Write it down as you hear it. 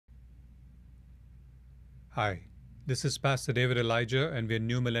Hi, this is Pastor David Elijah, and we're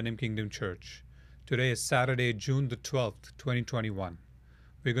New Millennium Kingdom Church. Today is Saturday, June the 12th, 2021.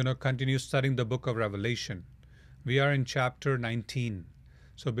 We're going to continue studying the book of Revelation. We are in chapter 19.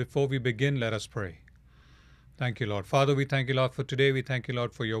 So before we begin, let us pray. Thank you, Lord. Father, we thank you, Lord, for today. We thank you,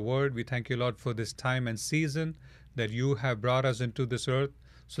 Lord, for your word. We thank you, Lord, for this time and season that you have brought us into this earth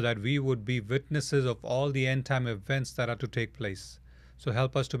so that we would be witnesses of all the end time events that are to take place. So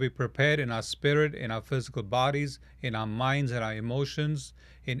help us to be prepared in our spirit, in our physical bodies, in our minds and our emotions,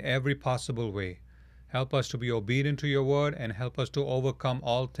 in every possible way. Help us to be obedient to your word and help us to overcome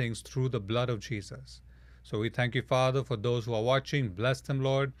all things through the blood of Jesus. So we thank you, Father, for those who are watching. Bless them,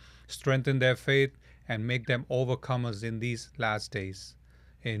 Lord. Strengthen their faith and make them overcomers in these last days.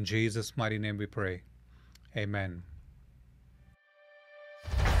 In Jesus' mighty name we pray. Amen.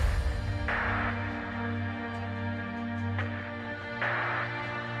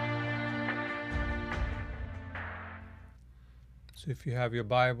 So if you have your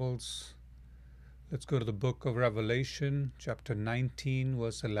Bibles, let's go to the book of Revelation, chapter 19,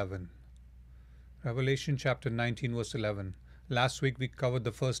 verse 11. Revelation chapter 19, verse 11. Last week we covered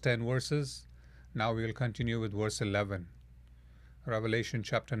the first 10 verses. Now we will continue with verse 11. Revelation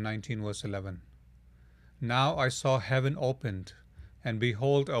chapter 19, verse 11. Now I saw heaven opened, and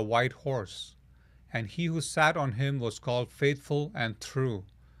behold a white horse, and he who sat on him was called Faithful and True,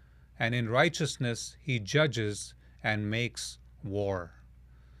 and in righteousness he judges and makes war.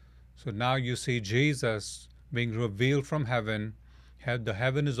 So now you see Jesus being revealed from heaven. The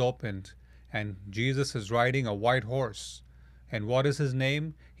heaven is opened, and Jesus is riding a white horse. And what is his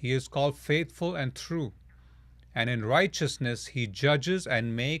name? He is called Faithful and True. And in righteousness he judges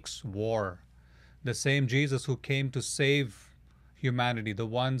and makes war. The same Jesus who came to save humanity, the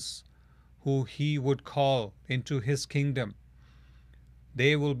ones who he would call into his kingdom.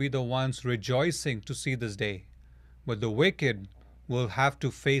 They will be the ones rejoicing to see this day. But the wicked will have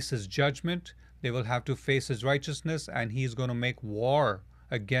to face his judgment. They will have to face his righteousness, and he's going to make war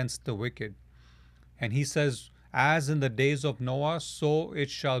against the wicked. And he says, as in the days of Noah, so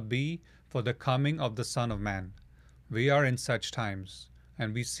it shall be for the coming of the Son of Man. We are in such times,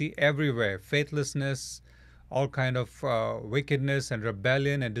 and we see everywhere faithlessness, all kind of wickedness and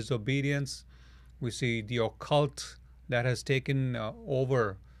rebellion and disobedience. We see the occult that has taken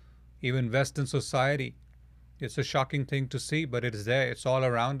over even Western society. It's a shocking thing to see, but it is there. It's all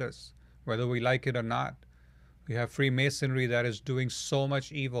around us, whether we like it or not. We have Freemasonry that is doing so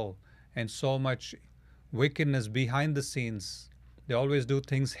much evil and so much wickedness behind the scenes. They always do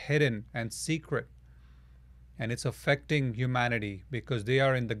things hidden and secret. And it's affecting humanity because they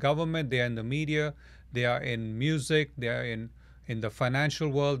are in the government, they are in the media, they are in music, they are in the financial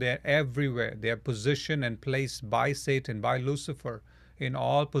world, they are everywhere. They are positioned and placed by Satan, by Lucifer, in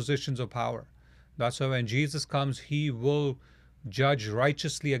all positions of power. That's why when Jesus comes, he will judge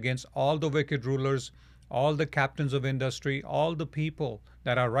righteously against all the wicked rulers, all the captains of industry, all the people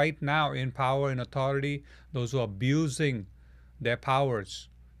that are right now in power and authority, those who are abusing their powers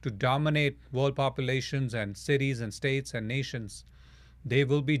to dominate world populations and cities and states and nations. They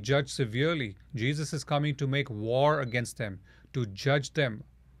will be judged severely. Jesus is coming to make war against them, to judge them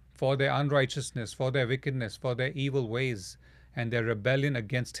for their unrighteousness, for their wickedness, for their evil ways, and their rebellion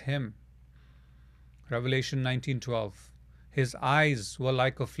against him. Revelation 19:12. His eyes were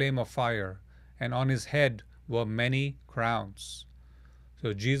like a flame of fire, and on his head were many crowns.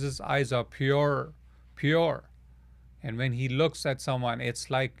 So Jesus' eyes are pure. And when he looks at someone, it's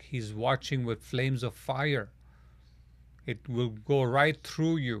like he's watching with flames of fire. It will go right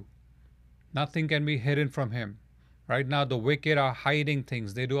through you. Nothing can be hidden from him. Right now, the wicked are hiding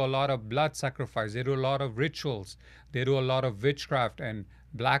things. They do a lot of blood sacrifice. They do a lot of rituals. They do a lot of witchcraft and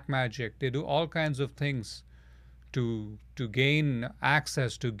black magic. They do all kinds of things to gain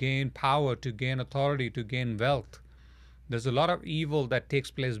access, to gain power, to gain authority, to gain wealth. There's a lot of evil that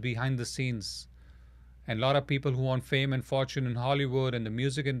takes place behind the scenes. And a lot of people who want fame and fortune in Hollywood and the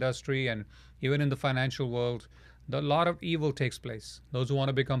music industry and even in the financial world, a lot of evil takes place. Those who want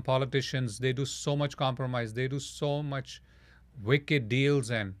to become politicians, they do so much compromise. They do so much wicked deals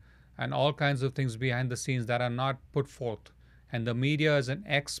and all kinds of things behind the scenes that are not put forth. And the media is an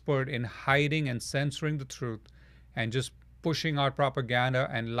expert in hiding and censoring the truth and just pushing out propaganda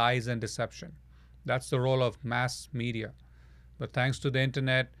and lies and deception. That's the role of mass media. But thanks to the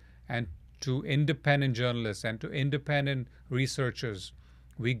internet and to independent journalists and to independent researchers,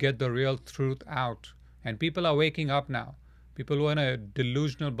 we get the real truth out. And people are waking up now. People who were in a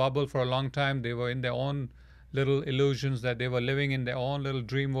delusional bubble for a long time, they were in their own little illusions that they were living in their own little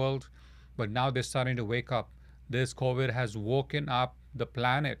dream world. But now they're starting to wake up. This COVID has woken up the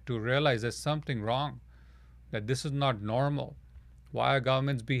planet to realize there's something wrong. that this is not normal. Why are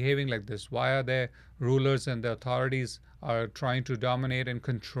governments behaving like this? Why are their rulers and the authorities are trying to dominate and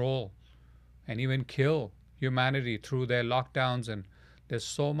control and even kill humanity through their lockdowns? And there's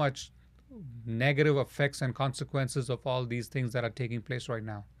so much negative effects and consequences of all these things that are taking place right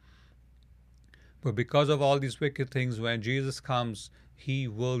now. But because of all these wicked things, when Jesus comes, he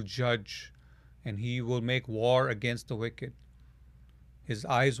will judge and he will make war against the wicked. His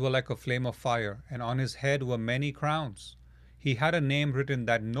eyes were like a flame of fire, and on his head were many crowns. He had a name written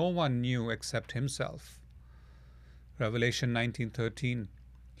that no one knew except himself. Revelation 19:13.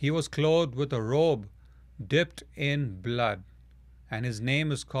 He was clothed with a robe dipped in blood, and his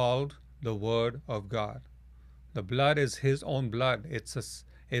name is called the Word of God. The blood is his own blood. It's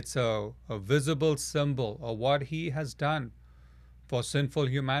a visible symbol of what he has done for sinful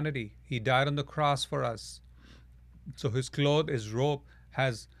humanity. He died on the cross for us. So his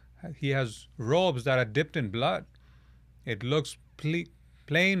he has robes that are dipped in blood. It looks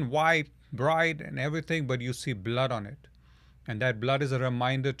plain white, bright and everything, but you see blood on it. And that blood is a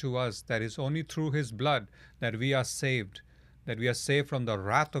reminder to us that it's only through his blood that we are saved, that we are saved from the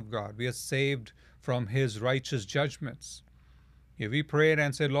wrath of God. We are saved from his righteous judgments. If we prayed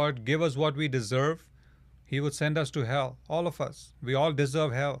and said, Lord, give us what we deserve, he would send us to hell. All of us. We all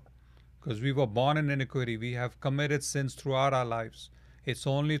deserve hell because we were born in iniquity. We have committed sins throughout our lives. It's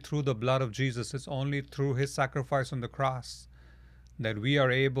only through the blood of Jesus. It's only through his sacrifice on the cross that we are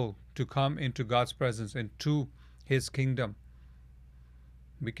able to come into God's presence, into his kingdom.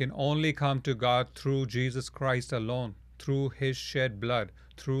 We can only come to God through Jesus Christ alone, through his shed blood,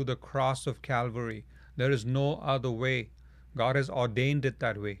 through the cross of Calvary. There is no other way. God has ordained it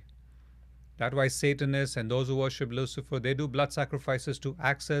that way. That's why Satanists and those who worship Lucifer, they do blood sacrifices to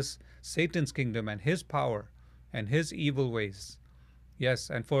access Satan's kingdom and his power and his evil ways.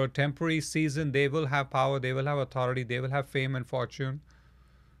 Yes, and for a temporary season, they will have power, they will have authority, they will have fame and fortune.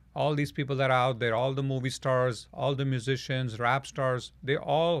 All these people that are out there, all the movie stars, all the musicians, rap stars, they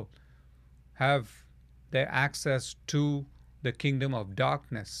all have their access to the kingdom of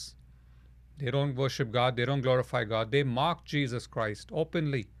darkness. They don't worship God, they don't glorify God. They mock Jesus Christ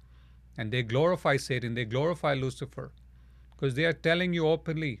openly. And they glorify Satan, they glorify Lucifer. Because they are telling you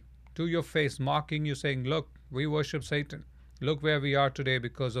openly, to your face, mocking you, saying, look, we worship Satan. Look where we are today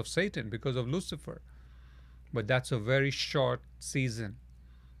because of Satan, because of Lucifer. But that's a very short season.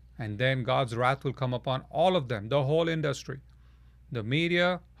 And then God's wrath will come upon all of them, the whole industry. The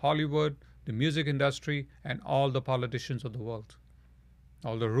media, Hollywood, the music industry, and all the politicians of the world.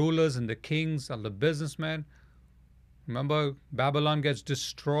 All the rulers and the kings, all the businessmen. Remember, Babylon gets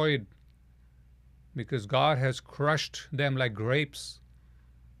destroyed because God has crushed them like grapes.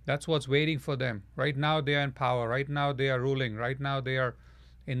 That's what's waiting for them. Right now they are in power. Right now they are ruling. Right now they are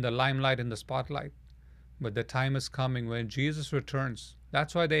in the limelight, in the spotlight. But the time is coming when Jesus returns.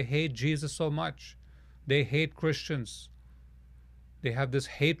 That's why they hate Jesus so much. They hate Christians. They have this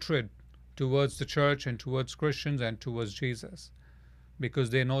hatred towards the church and towards Christians and towards Jesus because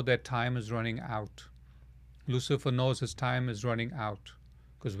they know their time is running out. Lucifer knows his time is running out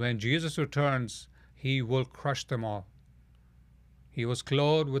because when Jesus returns, he will crush them all. He was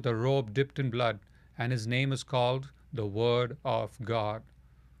clothed with a robe dipped in blood, and his name is called the Word of God.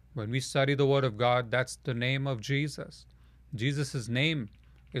 When we study the Word of God, that's the name of Jesus. Jesus' name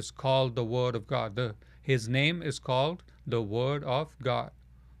is called the Word of God. His name is called the Word of God.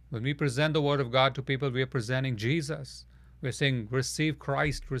 When we present the Word of God to people, we are presenting Jesus. We're saying, receive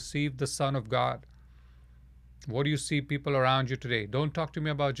Christ, receive the Son of God. What do you see people around you today? Don't talk to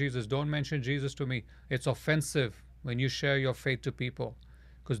me about Jesus. Don't mention Jesus to me. It's offensive when you share your faith to people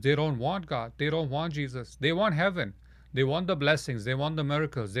because they don't want God. They don't want Jesus. They want heaven. They want the blessings. They want the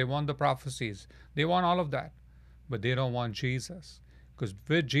miracles. They want the prophecies. They want all of that. But they don't want Jesus because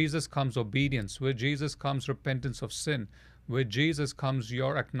with Jesus comes obedience. With Jesus comes repentance of sin. With Jesus comes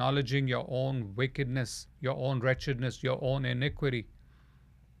your acknowledging your own wickedness, your own wretchedness, your own iniquity.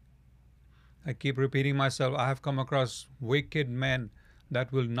 I keep repeating myself. I have come across wicked men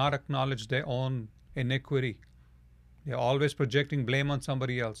that will not acknowledge their own iniquity. They're always projecting blame on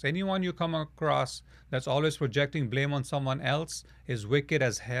somebody else. Anyone you come across that's always projecting blame on someone else is wicked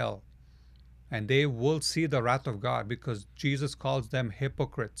as hell. And they will see the wrath of God because Jesus calls them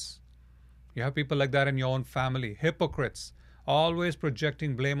hypocrites. You have people like that in your own family. Hypocrites. Always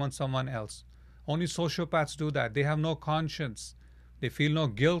projecting blame on someone else. Only sociopaths do that. They have no conscience. They feel no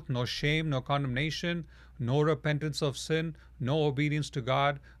guilt, no shame, no condemnation, no repentance of sin, no obedience to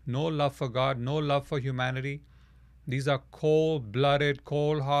God, no love for God, no love for humanity. These are cold-blooded,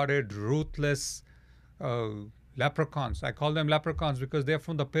 cold-hearted, ruthless leprechauns. I call them leprechauns because they're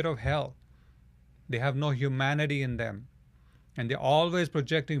from the pit of hell. They have no humanity in them. And they're always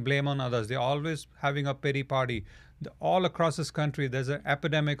projecting blame on others. They're always having a pity party. All across this country, there's an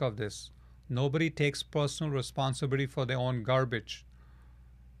epidemic of this. Nobody takes personal responsibility for their own garbage.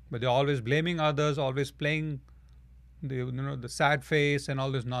 But they're always blaming others, always playing the sad face and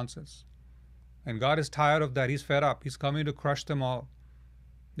all this nonsense. And God is tired of that. He's fed up. He's coming to crush them all.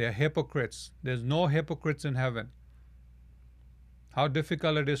 They're hypocrites. There's no hypocrites in heaven. How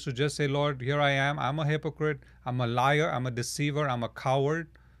difficult it is to just say, Lord, here I am. I'm a hypocrite. I'm a liar. I'm a deceiver. I'm a coward.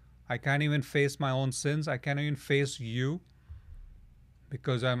 I can't even face my own sins. I can't even face you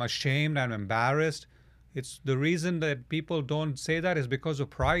because I'm ashamed. I'm embarrassed. It's the reason that people don't say that is because of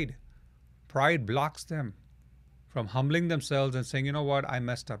pride. Pride blocks them from humbling themselves and saying, you know what, I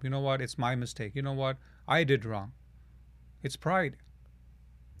messed up. You know what, it's my mistake. You know what, I did wrong. It's pride.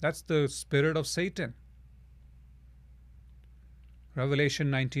 That's the spirit of Satan. Revelation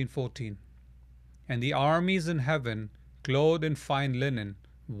 19:14. And the armies in heaven, clothed in fine linen,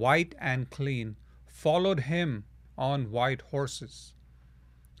 white and clean, followed him on white horses.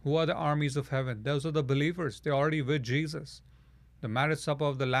 Who are the armies of heaven? Those are the believers. They're already with Jesus. The marriage supper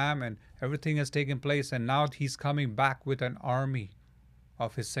of the Lamb and everything has taken place, and now he's coming back with an army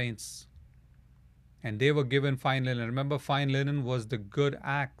of his saints. And they were given fine linen. Remember, fine linen was the good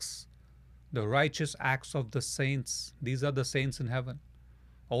acts, the righteous acts of the saints. These are the saints in heaven,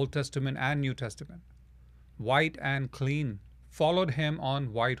 Old Testament and New Testament. White and clean, followed him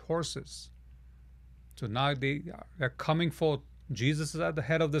on white horses. So now they're coming forth. Jesus is at the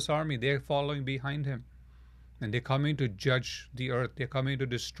head of this army. They're following behind him. And they're coming to judge the earth. They're coming to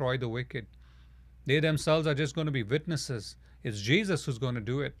destroy the wicked. They themselves are just going to be witnesses. It's Jesus who's going to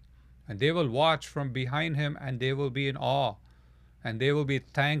do it. And they will watch from behind him and they will be in awe. And they will be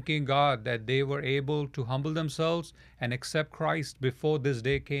thanking God that they were able to humble themselves and accept Christ before this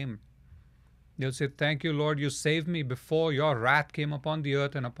day came. They'll say, thank you, Lord, you saved me before your wrath came upon the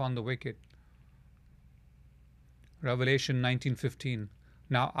earth and upon the wicked. Revelation 19:15.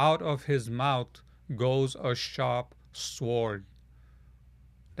 Now out of his mouth goes a sharp sword.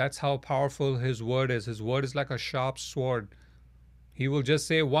 That's how powerful his word is. His word is like a sharp sword. He will just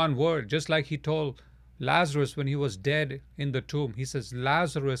say one word, just like he told Lazarus when he was dead in the tomb. He says,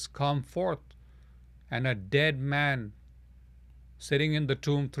 Lazarus, come forth. And a dead man sitting in the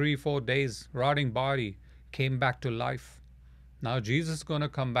tomb 3-4 days, rotting body, came back to life. Now Jesus is going to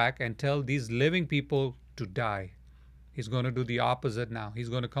come back and tell these living people to die. He's going to do the opposite now. He's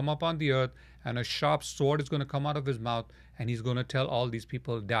going to come up on the earth and a sharp sword is going to come out of his mouth and he's going to tell all these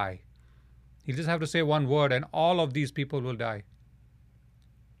people die. He'll just have to say one word and all of these people will die.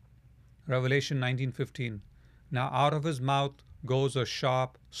 Revelation 19:15. Now out of his mouth goes a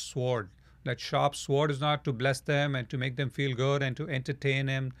sharp sword. That sharp sword is not to bless them and to make them feel good and to entertain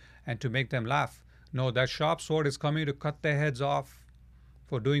them and to make them laugh. No, that sharp sword is coming to cut their heads off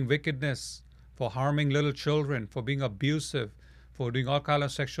for doing wickedness, for harming little children, for being abusive, for doing all kinds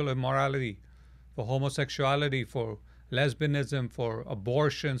of sexual immorality, for homosexuality, for lesbianism, for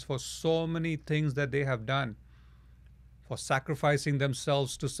abortions, for so many things that they have done, for sacrificing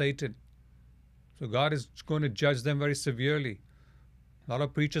themselves to Satan. So God is going to judge them very severely. A lot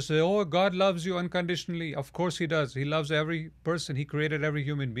of preachers say, oh, God loves you unconditionally. Of course he does. He loves every person. He created every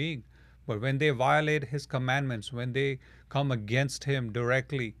human being. But when they violate his commandments, when they come against him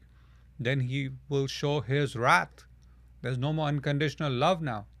directly, then he will show his wrath. There's no more unconditional love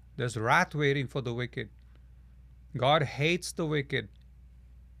now. There's wrath waiting for the wicked. God hates the wicked.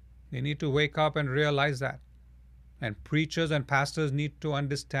 They need to wake up and realize that. And preachers and pastors need to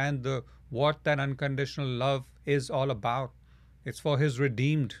understand what that unconditional love is all about. It's for his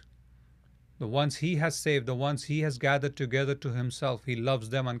redeemed. The ones he has saved, the ones he has gathered together to himself, he loves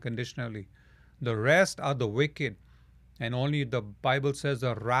them unconditionally. The rest are the wicked. And only the Bible says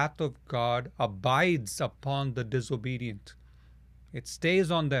the wrath of God abides upon the disobedient. It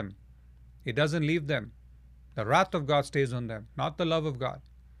stays on them. It doesn't leave them. The wrath of God stays on them, not the love of God.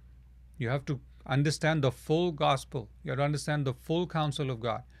 You have to understand the full gospel. You have to understand the full counsel of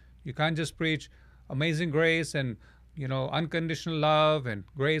God. You can't just preach amazing grace and unconditional love and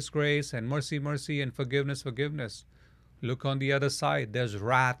grace, and mercy, and forgiveness. Look on the other side. There's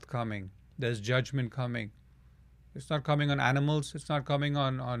wrath coming. There's judgment coming. It's not coming on animals. It's not coming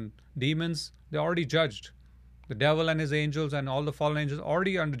on demons. They're already judged. The devil and his angels and all the fallen angels are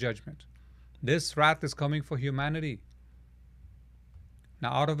already under judgment. This wrath is coming for humanity.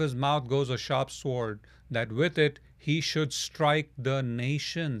 Now out of his mouth goes a sharp sword, that with it he should strike the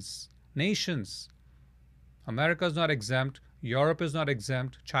nations. Nations. America is not exempt. Europe is not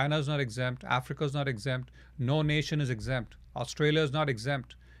exempt. China is not exempt. Africa is not exempt. No nation is exempt. Australia is not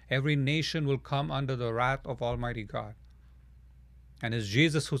exempt. Every nation will come under the wrath of Almighty God. And it's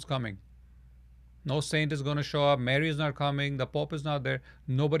Jesus who's coming. No saint is going to show up. Mary is not coming. The Pope is not there.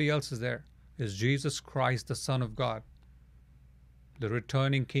 Nobody else is there. It's Jesus Christ, the Son of God, the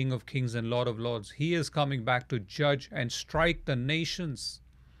returning King of Kings and Lord of Lords. He is coming back to judge and strike the nations.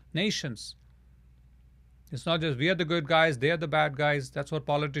 Nations. It's not just we are the good guys, they are the bad guys. That's what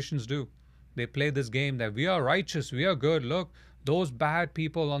politicians do. They play this game that we are righteous, we are good. Look, those bad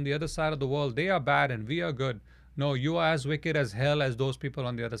people on the other side of the world, they are bad and we are good. No, you are as wicked as hell as those people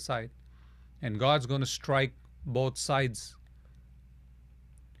on the other side. And God's going to strike both sides.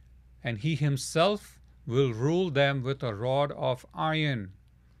 And He Himself will rule them with a rod of iron.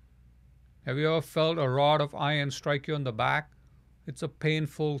 Have you ever felt a rod of iron strike you on the back? It's a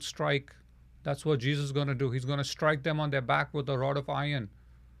painful strike. That's what Jesus is going to do. He's going to strike them on their back with a rod of iron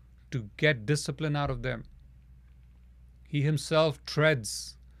to get discipline out of them. He Himself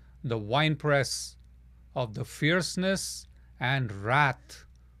treads the winepress of the fierceness and wrath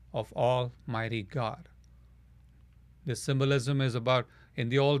of Almighty God. This symbolism is about, in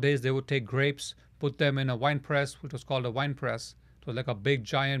the old days, they would take grapes, put them in a wine press, which was called a wine press. It was like a big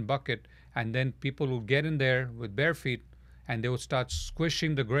giant bucket. And then people would get in there with bare feet and they would start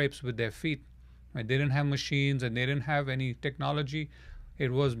squishing the grapes with their feet. They didn't have machines and they didn't have any technology.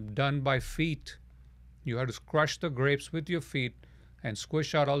 It was done by feet. You had to crush the grapes with your feet and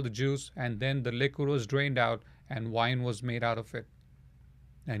squish out all the juice, and then the liquid was drained out and wine was made out of it.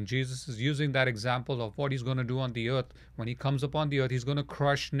 And Jesus is using that example of what He's going to do on the earth. When He comes upon the earth, He's going to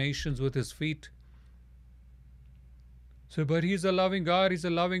crush nations with His feet. So, but He's a loving God, He's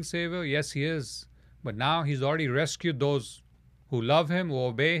a loving Savior. Yes, He is. But now He's already rescued those who love Him, who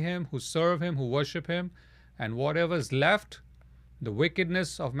obey Him, who serve Him, who worship Him. And whatever is left, the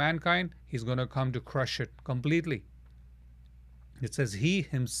wickedness of mankind, He's going to come to crush it completely. It says He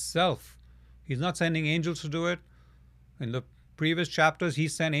Himself. He's not sending angels to do it. In the previous chapters, He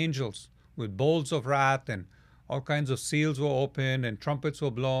sent angels with bowls of wrath, and all kinds of seals were opened and trumpets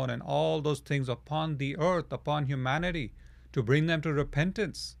were blown and all those things upon the earth, upon humanity, to bring them to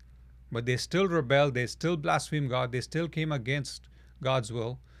repentance. But they still rebelled, they still blasphemed God, they still came against God's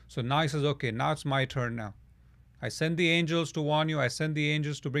will. So now He says, okay, now it's my turn now. I send the angels to warn you. I send the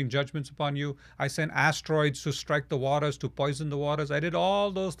angels to bring judgments upon you. I sent asteroids to strike the waters, to poison the waters. I did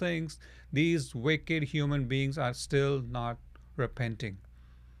all those things. These wicked human beings are still not repenting.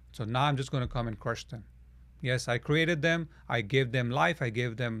 So now I'm just going to come and crush them. Yes, I created them. I gave them life. I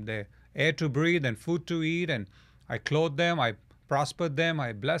gave them the air to breathe and food to eat. And I clothed them. I prospered them.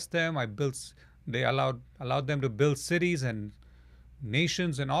 I blessed them. They allowed them to build cities and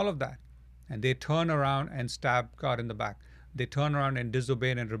nations and all of that. And they turn around and stab God in the back. They turn around and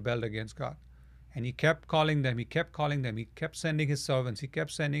disobeyed and rebelled against God. And He kept calling them. He kept calling them. He kept sending His servants. He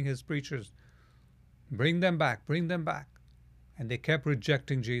kept sending His preachers. Bring them back. Bring them back. And they kept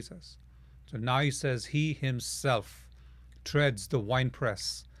rejecting Jesus. So now He says He Himself treads the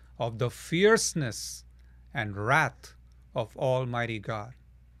winepress of the fierceness and wrath of Almighty God.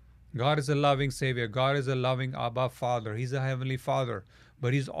 God is a loving Savior. God is a loving Abba Father. He's a Heavenly Father.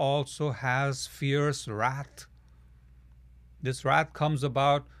 But He also has fierce wrath. This wrath comes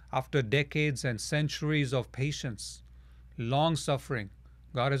about after decades and centuries of patience, long suffering.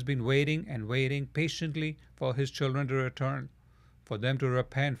 God has been waiting and waiting patiently for His children to return, for them to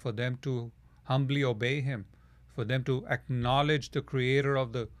repent, for them to humbly obey Him, for them to acknowledge the Creator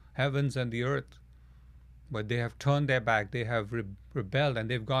of the heavens and the earth. But they have turned their back. They have rebelled,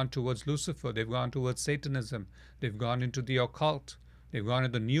 and they've gone towards Lucifer. They've gone towards Satanism. They've gone into the occult. They've gone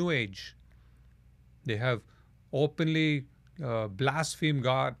into the New Age. They have openly blasphemed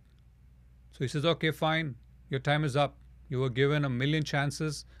God. So He says, okay, fine. Your time is up. You were given 1,000,000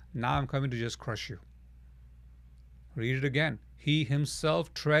 chances. Now I'm coming to just crush you. Read it again. He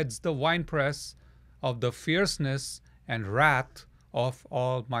Himself treads the winepress of the fierceness and wrath of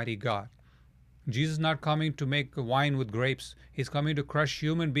Almighty God. Jesus is not coming to make wine with grapes. He's coming to crush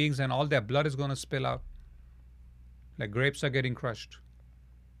human beings, and all their blood is going to spill out. Like grapes are getting crushed.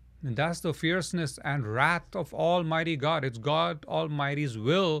 And that's the fierceness and wrath of Almighty God. It's God Almighty's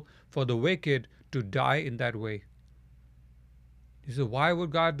will for the wicked to die in that way. You say, why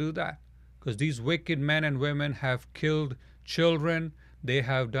would God do that? Because these wicked men and women have killed children. They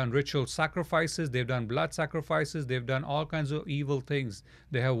have done ritual sacrifices. They've done blood sacrifices. They've done all kinds of evil things.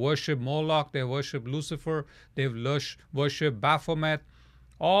 They have worshipped Moloch. They have worshipped Lucifer. They've worshipped Baphomet.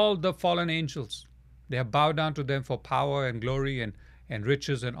 All the fallen angels. They have bowed down to them for power and glory and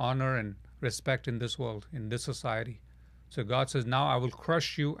riches and honor and respect in this world, in this society. So God says, now I will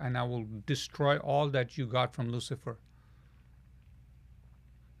crush you and I will destroy all that you got from Lucifer.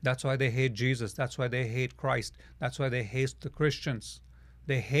 That's why they hate Jesus. That's why they hate Christ. That's why they hate the Christians.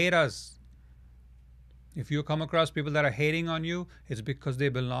 They hate us. If you come across people that are hating on you, it's because they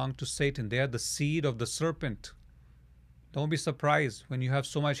belong to Satan. They are the seed of the serpent. Don't be surprised when you have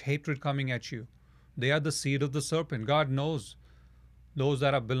so much hatred coming at you. They are the seed of the serpent. God knows those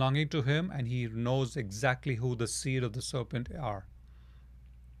that are belonging to him, and he knows exactly who the seed of the serpent are.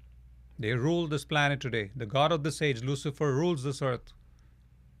 They rule this planet today. The God of this age, Lucifer, rules this earth.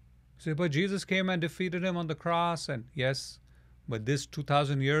 Say, but Jesus came and defeated him on the cross. And yes, but this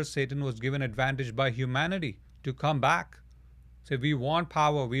 2,000 years, Satan was given advantage by humanity to come back. Say, we want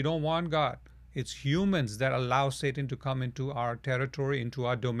power. We don't want God. It's humans that allow Satan to come into our territory, into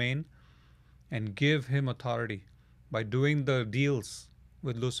our domain, and give him authority by doing the deals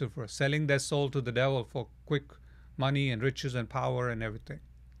with Lucifer, selling their soul to the devil for quick money and riches and power and everything.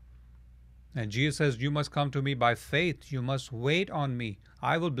 And Jesus says, you must come to me by faith. You must wait on me.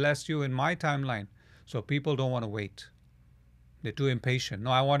 I will bless you in my timeline. So people don't want to wait. They're too impatient.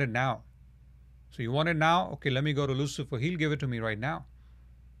 No, I want it now. So you want it now? Okay, let me go to Lucifer. He'll give it to me right now.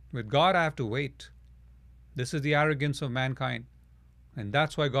 With God, I have to wait. This is the arrogance of mankind. And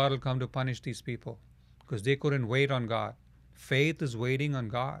that's why God will come to punish these people, because they couldn't wait on God. Faith is waiting on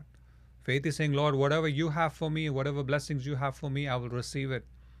God. Faith is saying, Lord, whatever you have for me, whatever blessings you have for me, I will receive it.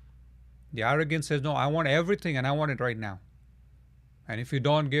 The arrogance says, no, I want everything and I want it right now. And if you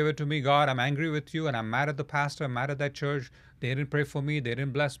don't give it to me, God, I'm angry with you and I'm mad at the pastor, I'm mad at that church. They didn't pray for me, they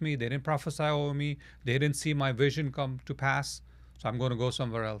didn't bless me, they didn't prophesy over me, they didn't see my vision come to pass, so I'm going to go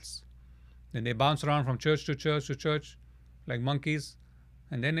somewhere else. Then they bounce around from church to church like monkeys,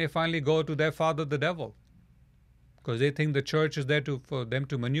 and then they finally go to their father, the devil, because they think the church is there for them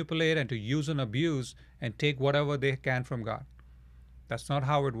to manipulate and to use and abuse and take whatever they can from God. That's not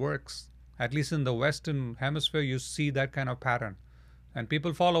how it works. At least in the Western hemisphere, you see that kind of pattern. And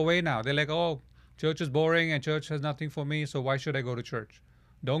people fall away now. They're like, oh, church is boring and church has nothing for me, so why should I go to church?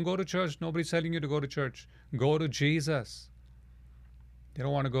 Don't go to church. Nobody's telling you to go to church. Go to Jesus. They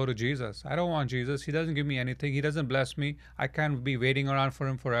don't want to go to Jesus. I don't want Jesus. He doesn't give me anything. He doesn't bless me. I can't be waiting around for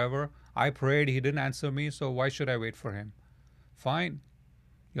him forever. I prayed. He didn't answer me, so why should I wait for him? Fine.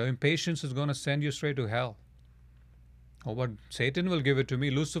 Your impatience is going to send you straight to hell. Oh, but Satan will give it to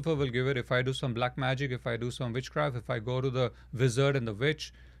me. Lucifer will give it. If I do some black magic, if I do some witchcraft, if I go to the wizard and the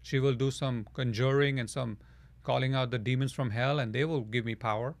witch, she will do some conjuring and some calling out the demons from hell, and they will give me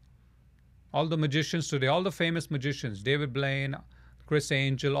power. All the magicians today, all the famous magicians, David Blaine, Chris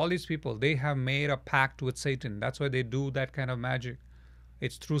Angel, all these people, they have made a pact with Satan. That's why they do that kind of magic.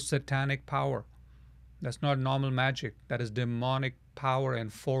 It's through satanic power. That's not normal magic. That is demonic power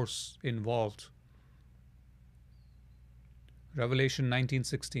and force involved. Revelation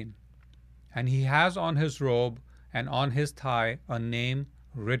 19:16. And he has on his robe and on his thigh a name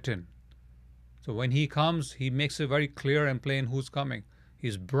written. So when he comes, he makes it very clear and plain who's coming.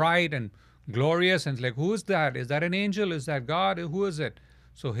 He's bright and glorious, and it's like, who is that? Is that an angel? Is that God? Who is it?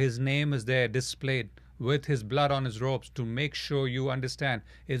 So his name is there displayed with his blood on his robes to make sure you understand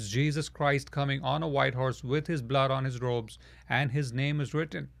it's Jesus Christ coming on a white horse with his blood on his robes, and his name is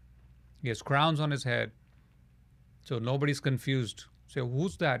written. He has crowns on his head. So nobody's confused. So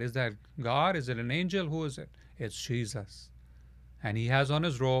who's that? Is that God? Is it an angel? Who is it? It's Jesus. And he has on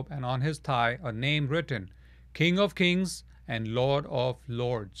his robe and on his thigh a name written, King of Kings and Lord of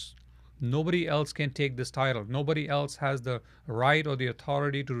Lords. Nobody else can take this title. Nobody else has the right or the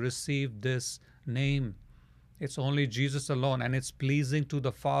authority to receive this name. It's only Jesus alone, and it's pleasing to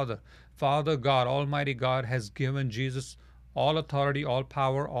the Father. Father God, Almighty God, has given Jesus all authority, all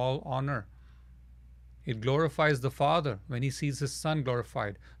power, all honor. It glorifies the Father when he sees his Son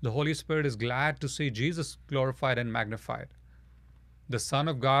glorified. The Holy Spirit is glad to see Jesus glorified and magnified. The Son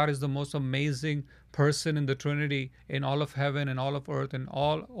of God is the most amazing person in the Trinity, in all of heaven and all of earth and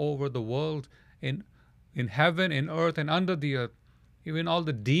all over the world, in heaven, in earth, and under the earth. Even all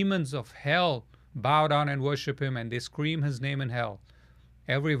the demons of hell bow down and worship him, and they scream his name in hell.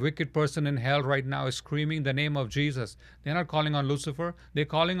 Every wicked person in hell right now is screaming the name of Jesus. They're not calling on Lucifer, they're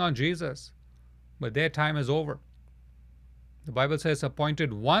calling on Jesus. But their time is over. The Bible says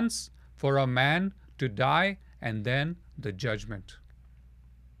appointed once for a man to die and then the judgment.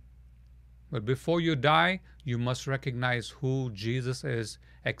 But before you die, you must recognize who Jesus is,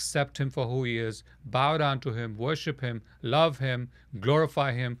 accept him for who he is, bow down to him, worship him, love him,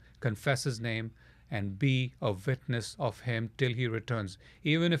 glorify him, confess his name, and be a witness of him till he returns,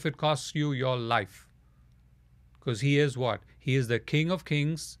 even if it costs you your life. Because he is what? He is the King of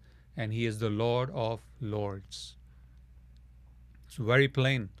Kings and he is the Lord of Lords. It's very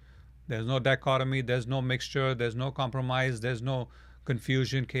plain. There's no dichotomy, there's no mixture, there's no compromise, there's no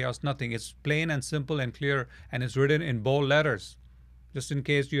confusion, chaos, nothing. It's plain and simple and clear, and it's written in bold letters. Just in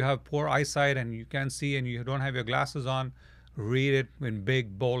case you have poor eyesight and you can't see and you don't have your glasses on, read it in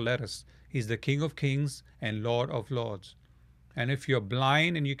big, bold letters. He's the King of Kings and Lord of Lords. And if you're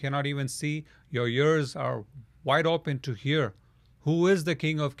blind and you cannot even see, your ears are wide open to hear. Who is the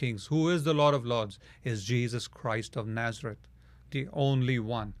King of Kings? Who is the Lord of Lords? Is Jesus Christ of Nazareth, the only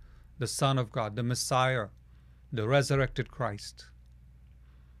one, the Son of God, the Messiah, the resurrected Christ.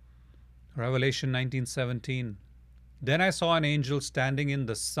 Revelation 19:17. Then I saw an angel standing in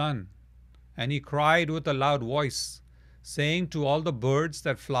the sun, and he cried with a loud voice, saying to all the birds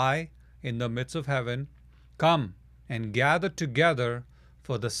that fly in the midst of heaven, Come and gather together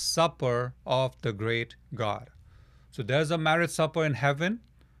for the supper of the great God. So there's a marriage supper in heaven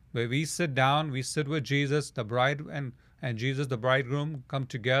where we sit down, we sit with Jesus, the bride, and Jesus, the bridegroom, come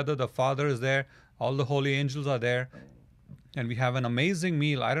together. The Father is there, all the holy angels are there, and we have an amazing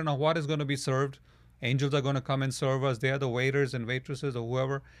meal. I don't know what is going to be served. Angels are going to come and serve us. They are the waiters and waitresses or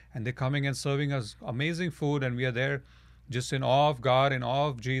whoever, and they're coming and serving us amazing food, and we are there just in awe of God, in awe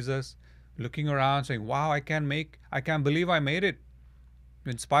of Jesus, looking around saying, wow, I can't believe I made it.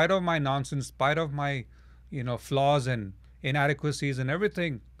 In spite of my nonsense, in spite of my flaws and inadequacies and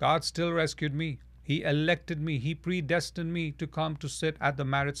everything, God still rescued me. He elected me. He predestined me to come to sit at the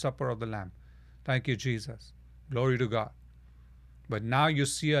marriage supper of the Lamb. Thank you, Jesus. Glory to God. But now you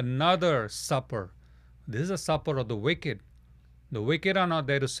see another supper. This is a supper of the wicked. The wicked are not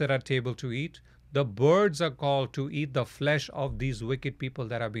there to sit at table to eat. The birds are called to eat the flesh of these wicked people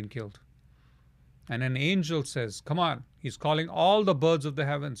that have been killed. And an angel says, come on. He's calling all the birds of the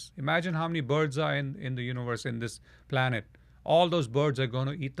heavens. Imagine how many birds are in the universe, in this planet. All those birds are going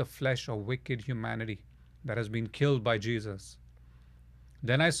to eat the flesh of wicked humanity that has been killed by Jesus.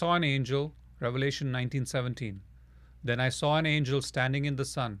 Then I saw an angel, Revelation 19:17. Then I saw an angel standing in the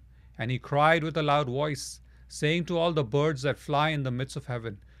sun, and he cried with a loud voice, saying to all the birds that fly in the midst of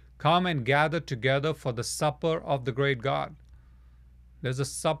heaven, Come and gather together for the supper of the great God. There's a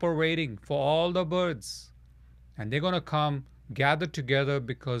supper waiting for all the birds. And they're going to come, gather together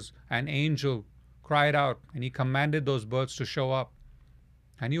because an angel cried out and he commanded those birds to show up.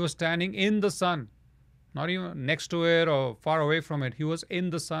 And he was standing in the sun, not even next to it or far away from it. He was in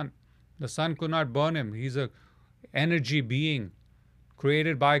the sun. The sun could not burn him. He's an energy being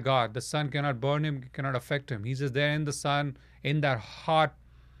created by God. The sun cannot burn him, cannot affect him. He's just there in the sun, in that hot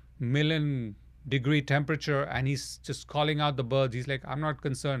million-degree temperature, and he's just calling out the birds. He's like, I'm not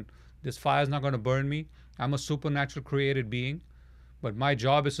concerned. This fire is not going to burn me. I'm a supernatural created being, but my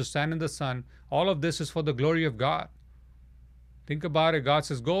job is to stand in the sun. All of this is for the glory of God. Think about it. God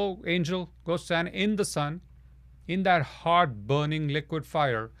says, go, angel, go stand in the sun, in that hot, burning liquid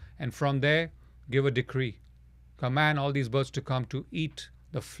fire, and from there, give a decree. Command all these birds to come to eat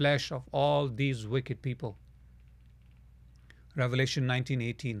the flesh of all these wicked people. Revelation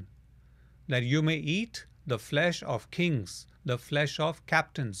 19:18. That you may eat the flesh of kings, the flesh of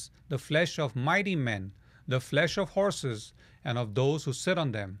captains, the flesh of mighty men, the flesh of horses, and of those who sit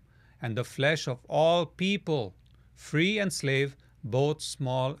on them, and the flesh of all people, free and slave, both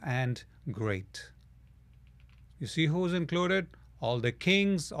small and great. You see who's included? All the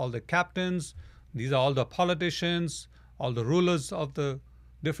kings, all the captains. These are all the politicians, all the rulers of the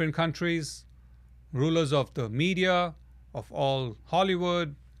different countries, rulers of the media, of all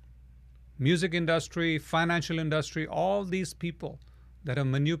Hollywood, music industry, financial industry, all these people that have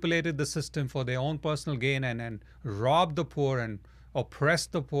manipulated the system for their own personal gain and robbed the poor and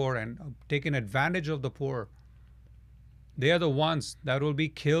oppressed the poor and taken advantage of the poor. They are the ones that will be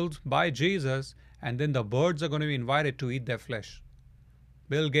killed by Jesus, and then the birds are going to be invited to eat their flesh.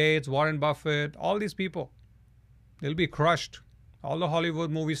 Bill Gates, Warren Buffett, all these people, they'll be crushed. All the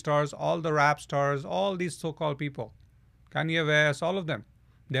Hollywood movie stars, all the rap stars, all these so-called people, Kanye West, all of them,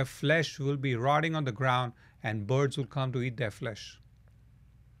 their flesh will be rotting on the ground and birds will come to eat their flesh.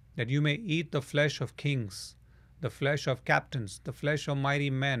 That you may eat the flesh of kings, the flesh of captains, the flesh of mighty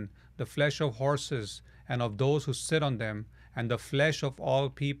men, the flesh of horses, and of those who sit on them, and the flesh of all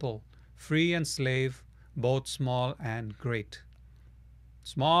people, free and slave, both small and great.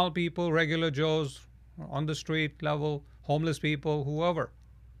 Small people, regular Joes, on the street level, homeless people, whoever,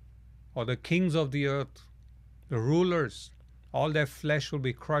 or the kings of the earth, the rulers, all their flesh will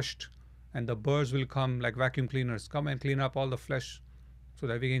be crushed, and the birds will come like vacuum cleaners, come and clean up all the flesh so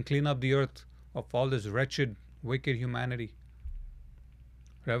that we can clean up the earth of all this wretched, wicked humanity.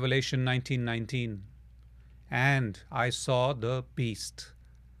 Revelation 19:19. And I saw the beast,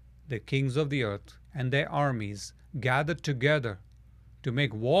 the kings of the earth, and their armies gathered together to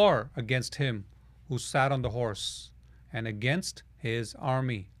make war against him who sat on the horse, and against his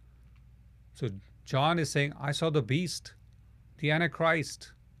army. So John is saying, I saw the beast, the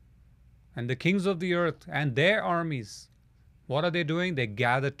Antichrist, and the kings of the earth and their armies. What are they doing? They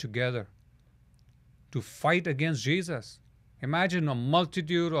gathered together to fight against Jesus. Imagine a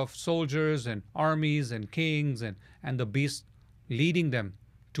multitude of soldiers and armies and kings and the beast leading them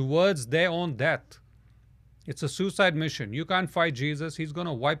towards their own death. It's a suicide mission. You can't fight Jesus. He's going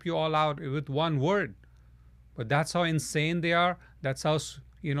to wipe you all out with one word. But that's how insane they are. That's how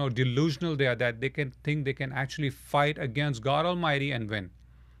delusional they are, that they can think they can actually fight against God Almighty and win.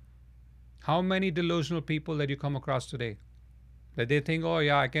 How many delusional people that you come across today? That they think, oh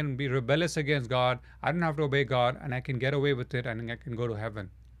yeah, I can be rebellious against God. I don't have to obey God and I can get away with it and I can go to heaven.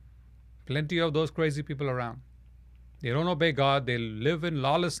 Plenty of those crazy people around. They don't obey God. They live in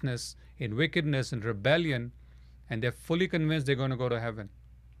lawlessness, in wickedness, in rebellion, and they're fully convinced they're going to go to heaven.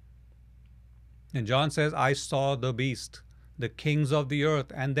 And John says, I saw the beast, the kings of the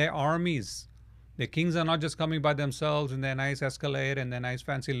earth and their armies. The kings are not just coming by themselves in their nice Escalade and their nice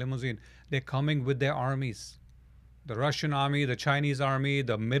fancy limousine. They're coming with their armies. The Russian army, the Chinese army,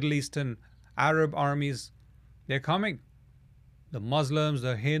 the Middle Eastern Arab armies, they're coming. The Muslims,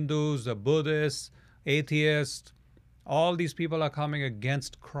 the Hindus, the Buddhists, atheists, all these people are coming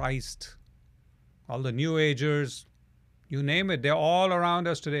against Christ. All the New Agers, you name it, they're all around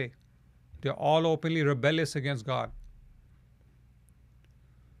us today. They're all openly rebellious against God.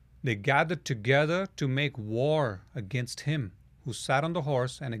 They gathered together to make war against him who sat on the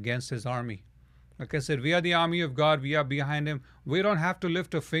horse and against his army. Like I said, we are the army of God. We are behind him. We don't have to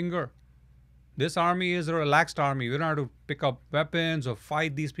lift a finger. This army is a relaxed army. We don't have to pick up weapons or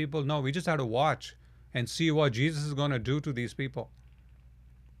fight these people. No, we just have to watch and see what Jesus is going to do to these people.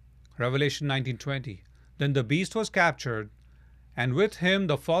 Revelation 19:20. Then the beast was captured, and with him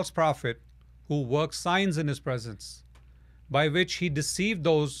the false prophet who worked signs in his presence, by which he deceived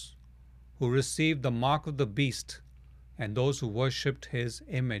those who received the mark of the beast and those who worshipped his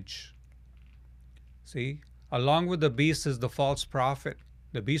image. See, along with the beast is the false prophet.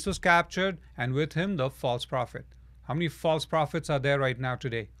 The beast was captured, and with him the false prophet. How many false prophets are there right now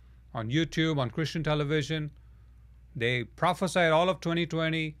today? On YouTube, on Christian television. They prophesied all of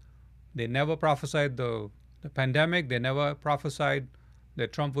 2020. They never prophesied the pandemic. They never prophesied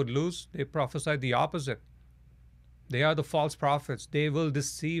that Trump would lose. They prophesied the opposite. They are the false prophets. They will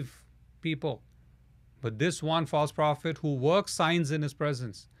deceive people. But this one false prophet who works signs in his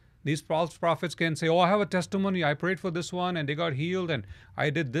presence, these false prophets can say, oh, I have a testimony. I prayed for this one and they got healed and I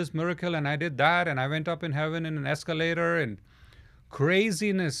did this miracle and I did that and I went up in heaven in an escalator, and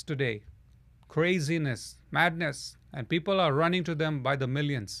craziness today. Craziness, madness. And people are running to them by the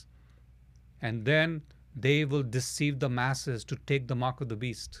millions. And then they will deceive the masses to take the mark of the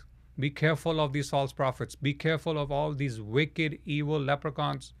beast. Be careful of these false prophets. Be careful of all these wicked, evil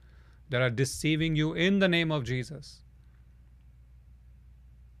leprechauns that are deceiving you in the name of Jesus.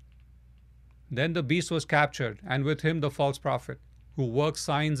 Then the beast was captured, and with him the false prophet, who worked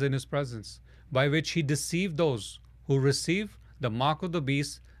signs in his presence, by which he deceived those who received the mark of the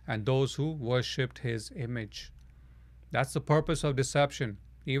beast and those who worshipped his image. That's the purpose of deception,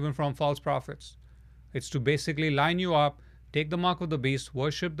 even from false prophets. It's to basically line you up, take the mark of the beast,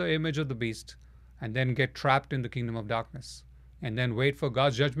 worship the image of the beast, and then get trapped in the kingdom of darkness, and then wait for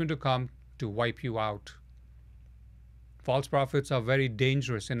God's judgment to come to wipe you out. False prophets are very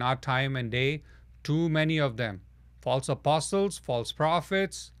dangerous in our time and day. Too many of them. False apostles, false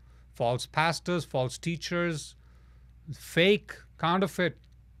prophets, false pastors, false teachers, fake, counterfeit.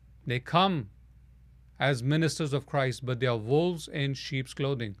 They come as ministers of Christ, but they are wolves in sheep's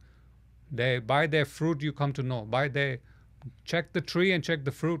clothing. By their fruit you come to know. Check the tree and check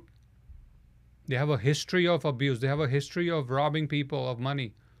the fruit. They have a history of abuse. They have a history of robbing people of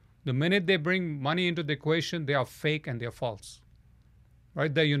money. The minute they bring money into the equation, they are fake and they are false.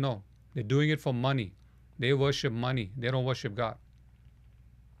 Right there you know. They're doing it for money. They worship money. They don't worship God.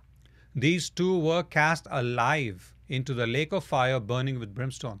 These two were cast alive into the lake of fire burning with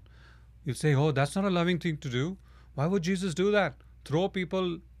brimstone. You say, oh, that's not a loving thing to do. Why would Jesus do that? Throw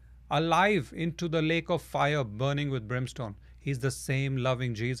people alive into the lake of fire burning with brimstone. He's the same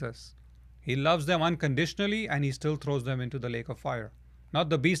loving Jesus. He loves them unconditionally and he still throws them into the lake of fire. Not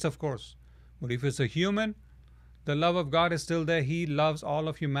the beast, of course. But if it's a human, the love of God is still there. He loves all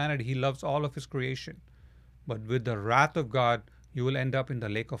of humanity. He loves all of his creation. But with the wrath of God, you will end up in the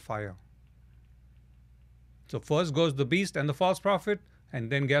lake of fire. So first goes the beast and the false prophet,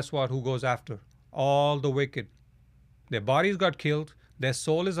 and then guess what? Who goes after? All the wicked. Their bodies got killed. Their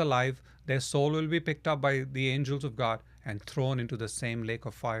soul is alive. Their soul will be picked up by the angels of God and thrown into the same lake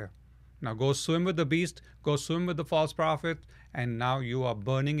of fire. Now go swim with the beast, go swim with the false prophet, and now you are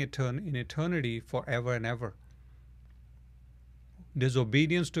burning in eternity forever and ever.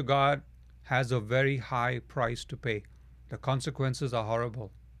 Disobedience to God has a very high price to pay. The consequences are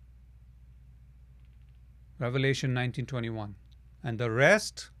horrible. Revelation 19:21. And the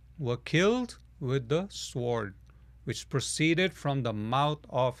rest were killed with the sword, which proceeded from the mouth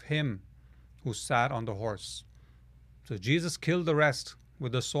of him who sat on the horse. So Jesus killed the rest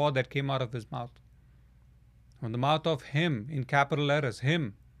with the sword that came out of his mouth. From the mouth of him, in capital letters,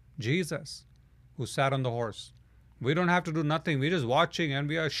 him, Jesus, who sat on the horse. We don't have to do nothing. We're just watching and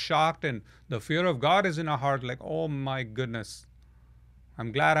we are shocked, and the fear of God is in our heart, like, oh my goodness.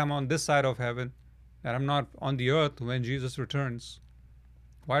 I'm glad I'm on this side of heaven, that I'm not on the earth when Jesus returns.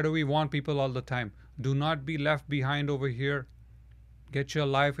 Why do we want people all the time? Do not be left behind over here. Get your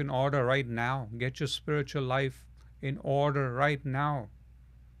life in order right now. Get your spiritual life in order right now.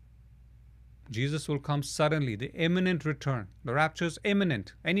 Jesus will come suddenly, the imminent return. The rapture is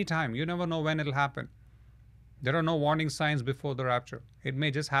imminent, anytime. You never know when it'll happen. There are no warning signs before the rapture. It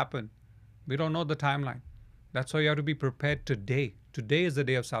may just happen. We don't know the timeline. That's why you have to be prepared today. Today is the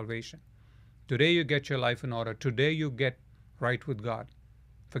day of salvation. Today you get your life in order. Today you get right with God.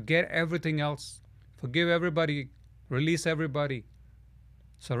 Forget everything else. Forgive everybody. Release everybody.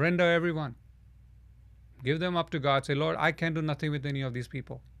 Surrender everyone. Give them up to God. Say, Lord, I can't do nothing with any of these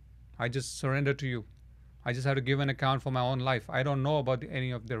people. I just surrender to you. I just have to give an account for my own life. I don't know about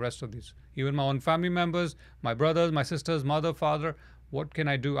any of the rest of these. Even my own family members, my brothers, my sisters, mother, father. What can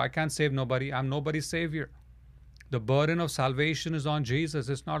I do? I can't save nobody. I'm nobody's savior. The burden of salvation is on Jesus.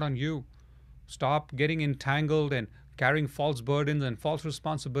 It's not on you. Stop getting entangled and carrying false burdens and false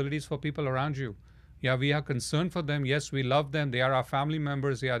responsibilities for people around you. Yeah, we are concerned for them. Yes, we love them. They are our family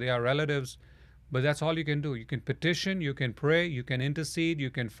members. Yeah, they are relatives. But that's all you can do. You can petition, you can pray, you can intercede, you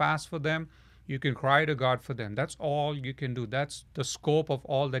can fast for them, you can cry to God for them. That's all you can do. That's the scope of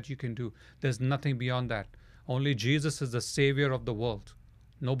all that you can do. There's nothing beyond that. Only Jesus is the Savior of the world.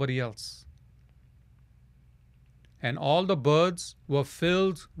 Nobody else. And all the birds were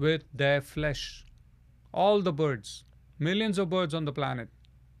filled with their flesh. All the birds. Millions of birds on the planet.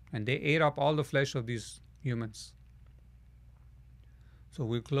 And they ate up all the flesh of these humans. So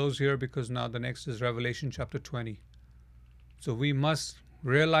we'll close here because now the next is Revelation chapter 20. So we must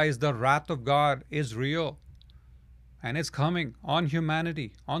realize the wrath of God is real. And it's coming on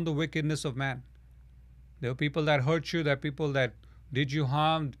humanity, on the wickedness of man. There are people that hurt you, there are people that did you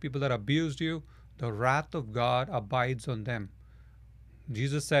harm, people that abused you. The wrath of God abides on them.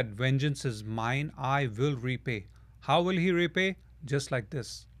 Jesus said, vengeance is mine, I will repay. How will he repay? Just like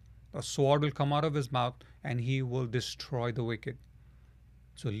this. A sword will come out of his mouth and he will destroy the wicked.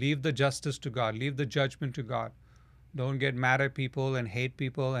 So leave the justice to God. Leave the judgment to God. Don't get mad at people and hate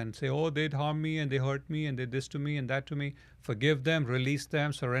people and say, oh, they'd harm me and they hurt me and they did this to me and that to me. Forgive them, release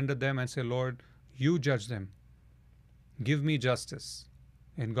them, surrender them and say, Lord, you judge them. Give me justice.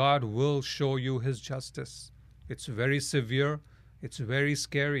 And God will show you his justice. It's very severe. It's very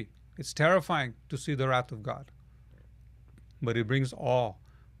scary. It's terrifying to see the wrath of God. But it brings awe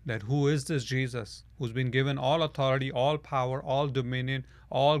that who is this Jesus who's been given all authority, all power, all dominion,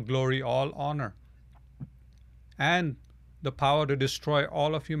 all glory, all honor, and the power to destroy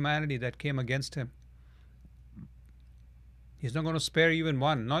all of humanity that came against him. He's not going to spare even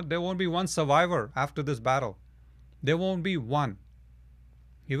one. There won't be one survivor after this battle. There won't be one.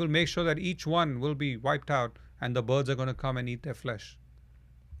 He will make sure that each one will be wiped out and the birds are going to come and eat their flesh.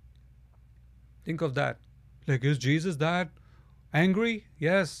 Think of that. Like, is Jesus that angry?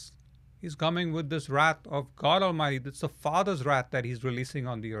 Yes. He's coming with this wrath of God Almighty. It's the Father's wrath that he's releasing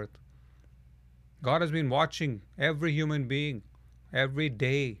on the earth. God has been watching every human being, every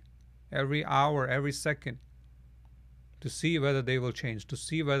day, every hour, every second, to see whether they will change, to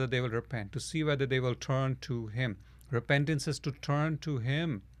see whether they will repent, to see whether they will turn to him. Repentance is to turn to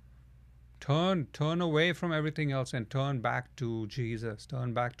him. Turn away from everything else and turn back to Jesus.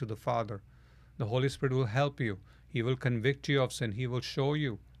 Turn back to the Father. The Holy Spirit will help you. He will convict you of sin. He will show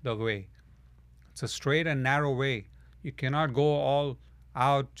you the way. It's a straight and narrow way. You cannot go all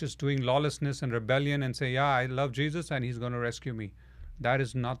out just doing lawlessness and rebellion and say, yeah, I love Jesus and he's going to rescue me. That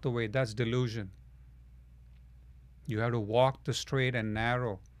is not the way. That's delusion. You have to walk the straight and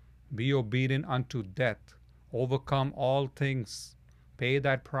narrow. Be obedient unto death. Overcome all things. Pay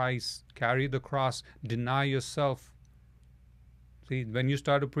that price. Carry the cross. Deny yourself. See, when you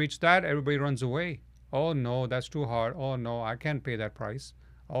start to preach that, everybody runs away. Oh no, that's too hard. Oh no, I can't pay that price.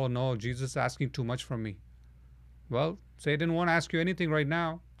 Oh no, Jesus is asking too much from me. Well, Satan won't ask you anything right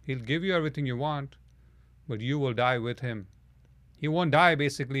now. He'll give you everything you want, but you will die with him. He won't die,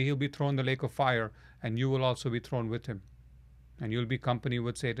 basically. He'll be thrown in the lake of fire, and you will also be thrown with him. And you'll be company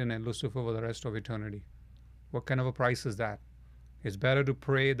with Satan and Lucifer for the rest of eternity. What kind of a price is that? It's better to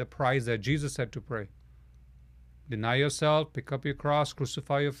pray the price that Jesus said to pray. Deny yourself, pick up your cross,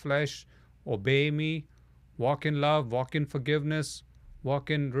 crucify your flesh, obey me, walk in love, walk in forgiveness,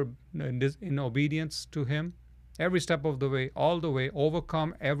 walk in obedience to him. Every step of the way, all the way,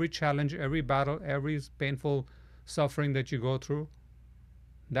 overcome every challenge, every battle, every painful suffering that you go through.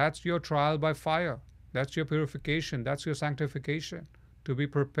 That's your trial by fire. That's your purification. That's your sanctification. To be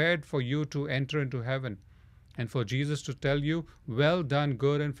prepared for you to enter into heaven. And for Jesus to tell you, well done,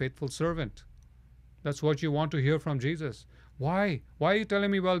 good and faithful servant. That's what you want to hear from Jesus. Why? Why are you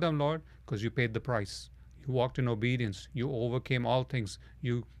telling me, well done, Lord? Because you paid the price. You walked in obedience. You overcame all things.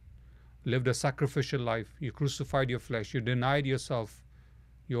 You lived a sacrificial life. You crucified your flesh. You denied yourself.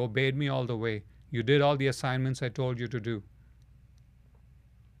 You obeyed me all the way. You did all the assignments I told you to do.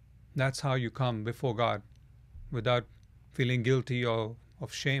 That's how you come before God without feeling guilty or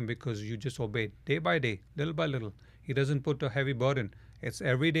of shame, because you just obeyed day by day, little by little. He doesn't put a heavy burden. It's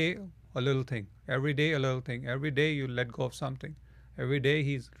every day a little thing. Every day a little thing. Every day you let go of something. Every day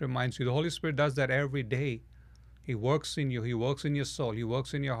he reminds you. The Holy Spirit does that every day. He works in you. He works in your soul. He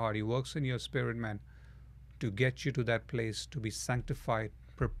works in your heart. He works in your spirit, man, to get you to that place, to be sanctified,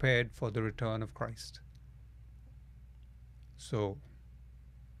 prepared for the return of Christ. So,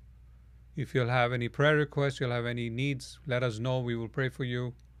 if you'll have any prayer requests, you'll have any needs, let us know. We will pray for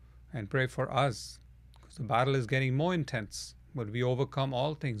you and pray for us, because the battle is getting more intense. But we overcome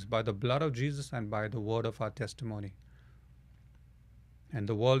all things by the blood of Jesus and by the word of our testimony. And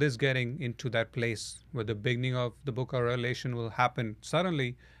the world is getting into that place where the beginning of the book of Revelation will happen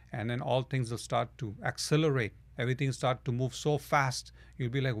suddenly, and then all things will start to accelerate. Everything start to move so fast. You'll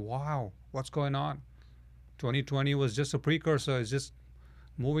be like, wow, what's going on? 2020 was just a precursor. It's just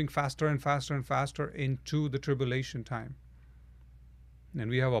moving faster and faster and faster into the tribulation time. And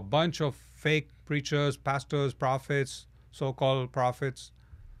we have a bunch of fake preachers, pastors, prophets, so-called prophets.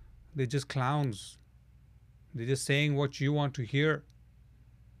 They're just clowns. They're just saying what you want to hear.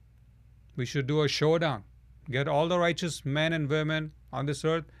 We should do a showdown. Get all the righteous men and women on this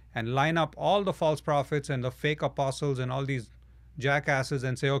earth and line up all the false prophets and the fake apostles and all these jackasses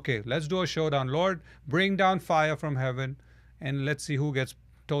and say, okay, let's do a showdown. Lord, bring down fire from heaven and let's see who gets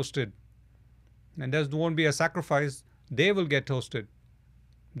toasted. And there won't be a sacrifice. They will get toasted.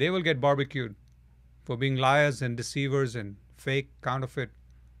 They will get barbecued for being liars and deceivers and fake counterfeit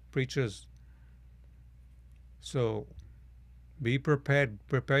preachers. So be prepared.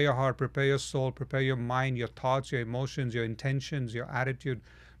 Prepare your heart, prepare your soul, prepare your mind, your thoughts, your emotions, your intentions, your attitude,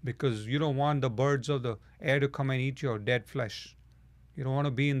 because you don't want the birds of the air to come and eat your dead flesh. You don't want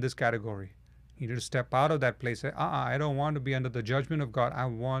to be in this category. You need to step out of that place. Say, I don't want to be under the judgment of God. I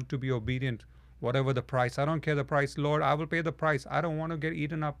want to be obedient, whatever the price. I don't care the price. Lord, I will pay the price. I don't want to get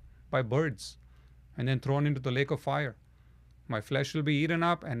eaten up by birds and then thrown into the lake of fire. My flesh will be eaten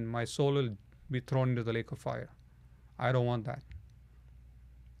up and my soul will be thrown into the lake of fire. I don't want that.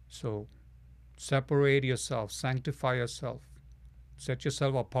 So separate yourself, sanctify yourself, set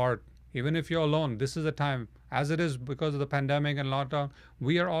yourself apart. Even if you're alone, this is the time. As it is because of the pandemic and lockdown,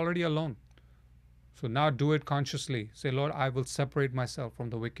 we are already alone. So now do it consciously. Say, Lord, I will separate myself from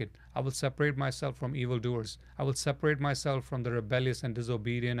the wicked. I will separate myself from evildoers. I will separate myself from the rebellious and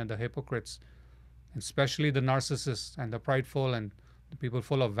disobedient and the hypocrites, and especially the narcissists and the prideful and the people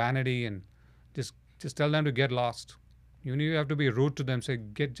full of vanity, and just tell them to get lost. You have to be rude to them. Say,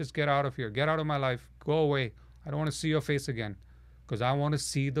 just get out of here. Get out of my life. Go away. I don't want to see your face again, because I want to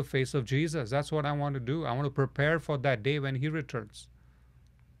see the face of Jesus. That's what I want to do. I want to prepare for that day when he returns.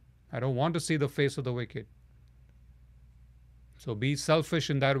 I don't want to see the face of the wicked. So be selfish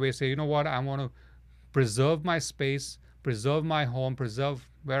in that way. Say, you know what? I want to preserve my space, preserve my home, preserve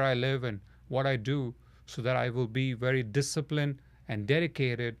where I live and what I do, so that I will be very disciplined and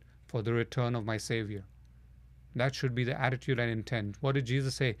dedicated for the return of my Savior. That should be the attitude and intent. What did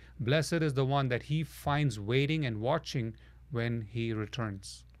Jesus say? Blessed is the one that he finds waiting and watching when he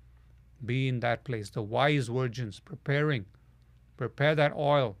returns. Be in that place. The wise virgins preparing. Prepare that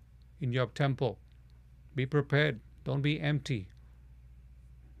oil in your temple. Be prepared. Don't be empty.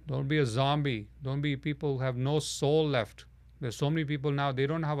 Don't be a zombie. Don't be people who have no soul left. There's so many people now, they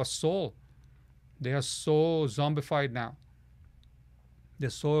don't have a soul. They are so zombified now. They're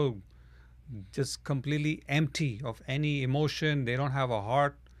so just completely empty of any emotion. They don't have a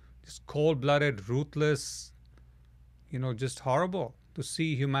heart. Just cold-blooded, ruthless, just horrible to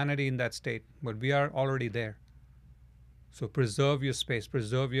see humanity in that state. But we are already there. So preserve your space,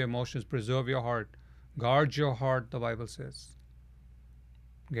 preserve your emotions, preserve your heart. Guard your heart, the Bible says.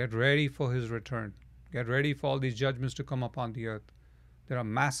 Get ready for his return. Get ready for all these judgments to come upon the earth. There are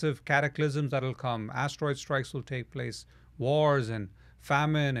massive cataclysms that will come. Asteroid strikes will take place. Wars and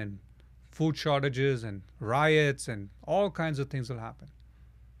famine and food shortages and riots and all kinds of things will happen.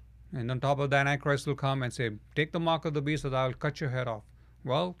 And on top of that, Antichrist will come and say, take the mark of the beast or I will cut your head off.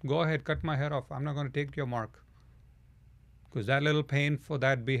 Well, go ahead, cut my head off. I'm not going to take your mark. Because that little pain for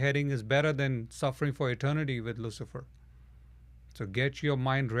that beheading is better than suffering for eternity with Lucifer. So get your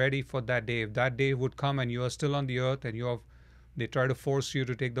mind ready for that day. If that day would come and you are still on the earth and they try to force you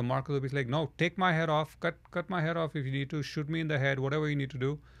to take the mark of the beast, like, no, take my head off, cut my head off if you need to, shoot me in the head, whatever you need to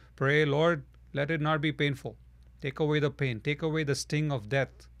do. Pray, Lord, let it not be painful. Take away the pain. Take away the sting of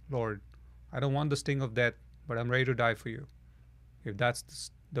death, Lord. I don't want the sting of death, but I'm ready to die for you. If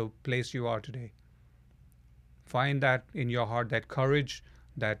that's the place you are today. Find that in your heart, that courage,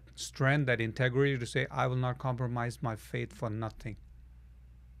 that strength, that integrity to say, I will not compromise my faith for nothing.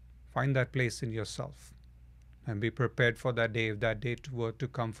 Find that place in yourself and be prepared for that day if that day were to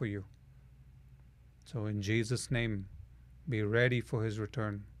come for you. So in Jesus' name, be ready for his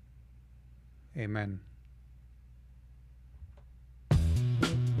return. Amen.